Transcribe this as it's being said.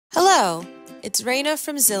Hello, it's Raina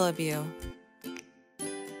from Zillabue.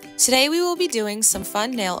 Today we will be doing some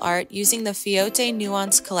fun nail art using the Fiote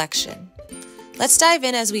Nuance Collection. Let's dive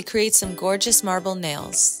in as we create some gorgeous marble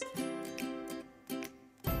nails.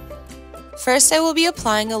 First, I will be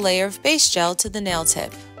applying a layer of base gel to the nail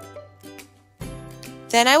tip.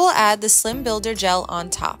 Then I will add the Slim Builder gel on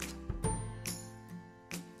top.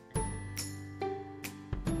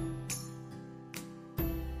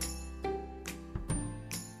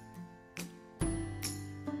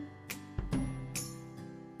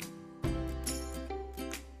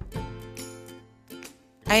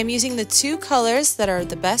 I am using the two colors that are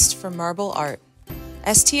the best for marble art,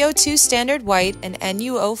 STO2 Standard White and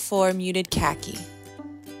NU04 Muted Khaki.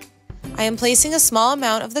 I am placing a small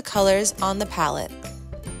amount of the colors on the palette.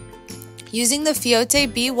 Using the Fiote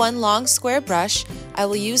B1 long square brush, I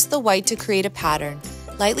will use the white to create a pattern.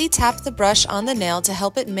 Lightly tap the brush on the nail to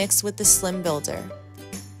help it mix with the Slim Builder.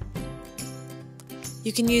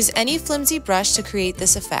 You can use any flimsy brush to create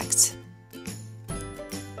this effect.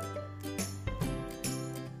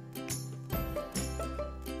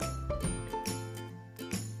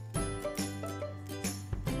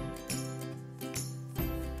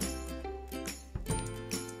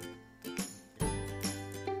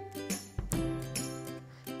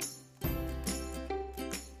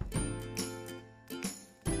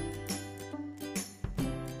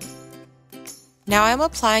 Now I'm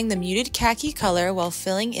applying the muted khaki color while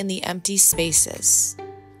filling in the empty spaces.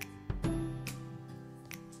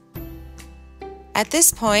 At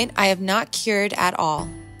this point, I have not cured at all.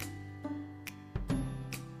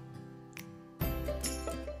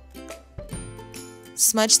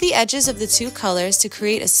 Smudge the edges of the two colors to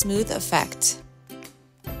create a smooth effect.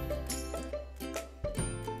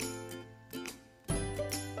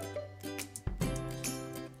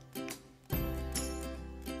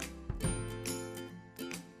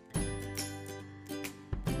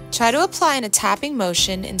 Try to apply in a tapping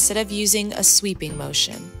motion instead of using a sweeping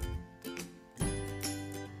motion.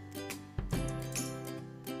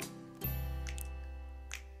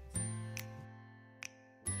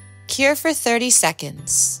 Cure for 30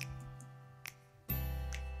 seconds.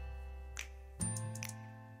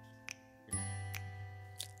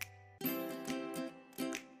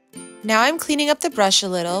 Now I'm cleaning up the brush a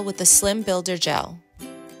little with the Slim Builder gel.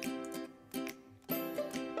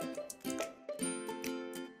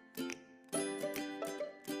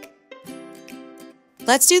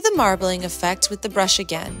 Let's do the marbling effect with the brush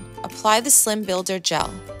again. Apply the Slim Builder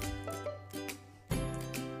gel.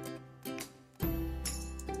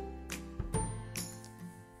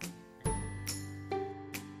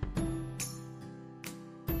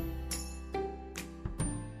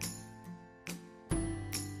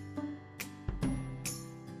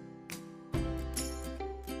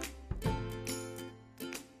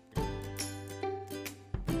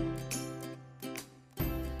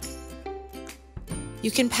 You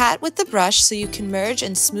can pat with the brush so you can merge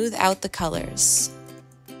and smooth out the colors.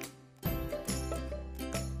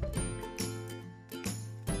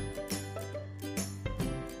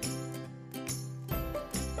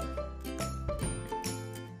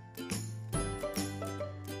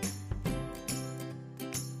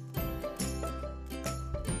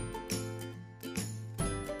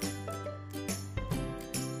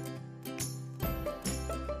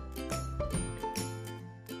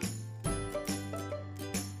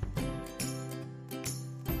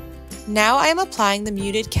 Now I am applying the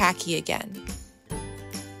muted khaki again.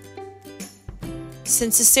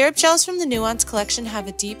 Since the syrup gels from the Nuance Collection have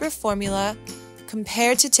a deeper formula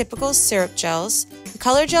compared to typical syrup gels, the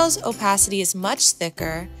color gel's opacity is much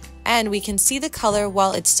thicker, and we can see the color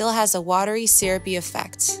while it still has a watery, syrupy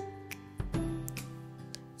effect.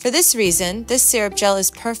 For this reason, this syrup gel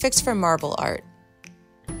is perfect for marble art.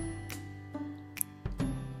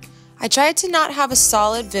 I tried to not have a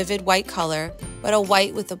solid, vivid white color, but a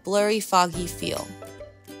white with a blurry, foggy feel.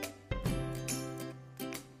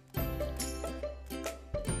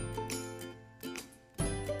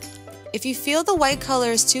 If you feel the white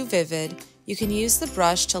color is too vivid, you can use the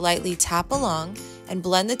brush to lightly tap along and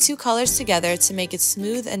blend the two colors together to make it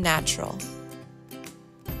smooth and natural.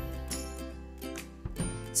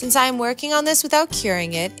 Since I am working on this without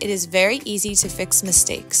curing it, it is very easy to fix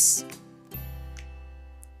mistakes.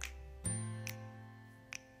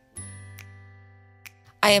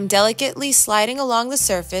 I am delicately sliding along the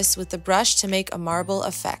surface with the brush to make a marble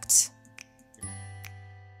effect.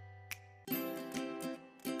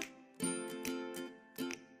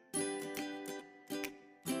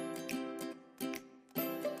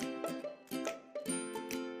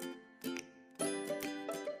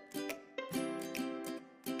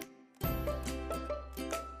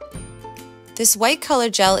 This white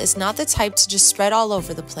color gel is not the type to just spread all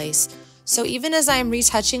over the place, so even as I am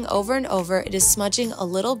retouching over and over, it is smudging a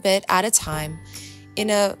little bit at a time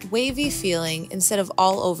in a wavy feeling instead of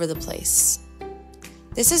all over the place.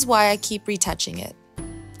 This is why I keep retouching it.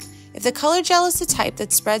 If the color gel is the type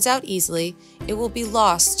that spreads out easily, it will be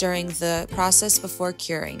lost during the process before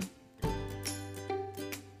curing.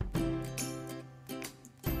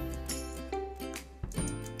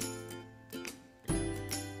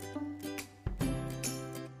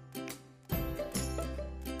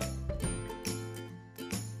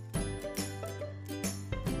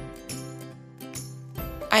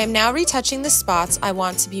 I am now retouching the spots I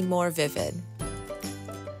want to be more vivid.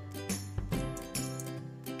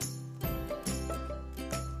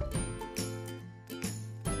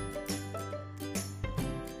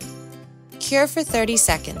 Cure for 30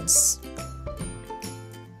 seconds.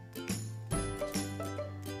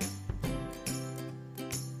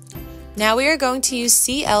 Now we are going to use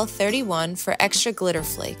CL31 for extra glitter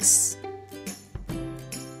flakes.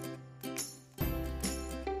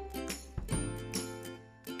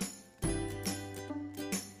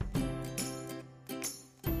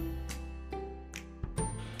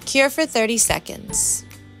 Cure for 30 seconds.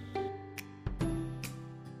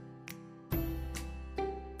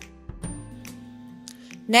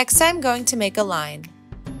 Next, I'm going to make a line.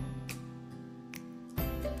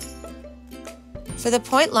 For the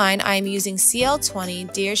point line, I am using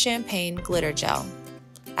CL20 Dear Champagne Glitter Gel.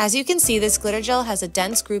 As you can see, this glitter gel has a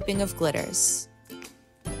dense grouping of glitters.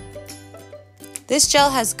 This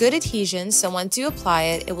gel has good adhesion, so once you apply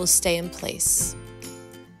it, it will stay in place.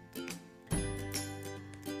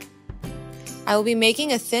 I will be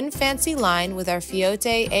making a thin fancy line with our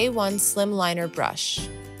Fiote A1 Slim Liner brush.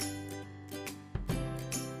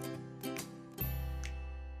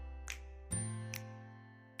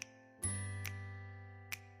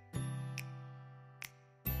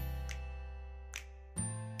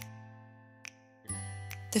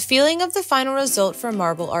 The feeling of the final result for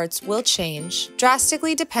marble arts will change,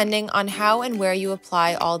 drastically depending on how and where you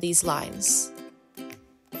apply all these lines.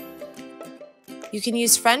 You can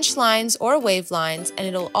use French lines or wave lines and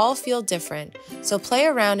it'll all feel different, so play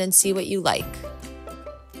around and see what you like.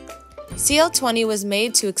 CL20 was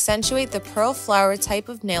made to accentuate the pearl flower type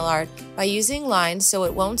of nail art by using lines so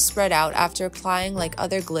it won't spread out after applying like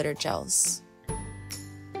other glitter gels.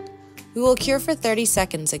 We will cure for 30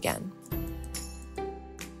 seconds again.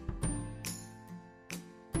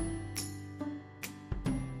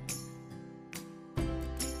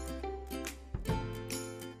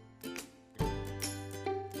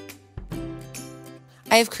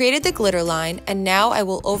 I have created the glitter line, and now I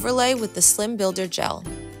will overlay with the Slim Builder gel.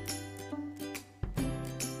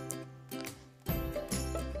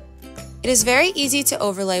 It is very easy to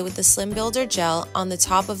overlay with the Slim Builder gel on the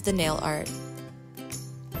top of the nail art.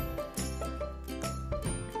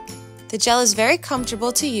 The gel is very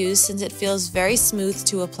comfortable to use since it feels very smooth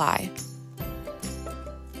to apply.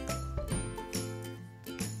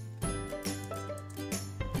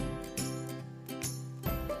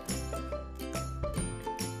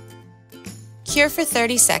 Cure for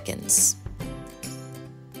 30 seconds.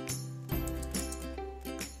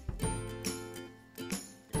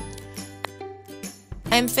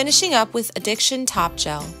 I am finishing up with Addiction Top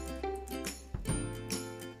Gel.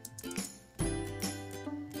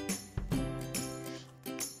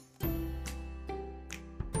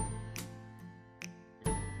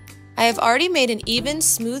 I have already made an even,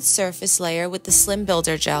 smooth surface layer with the Slim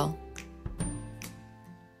Builder gel.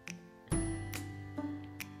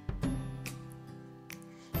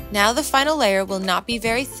 Now the final layer will not be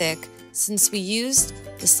very thick since we used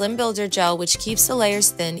the Slim Builder gel, which keeps the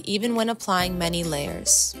layers thin even when applying many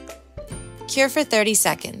layers. Cure for 30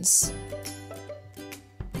 seconds.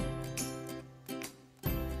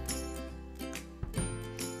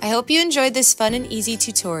 I hope you enjoyed this fun and easy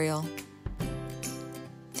tutorial.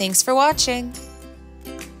 Thanks for watching!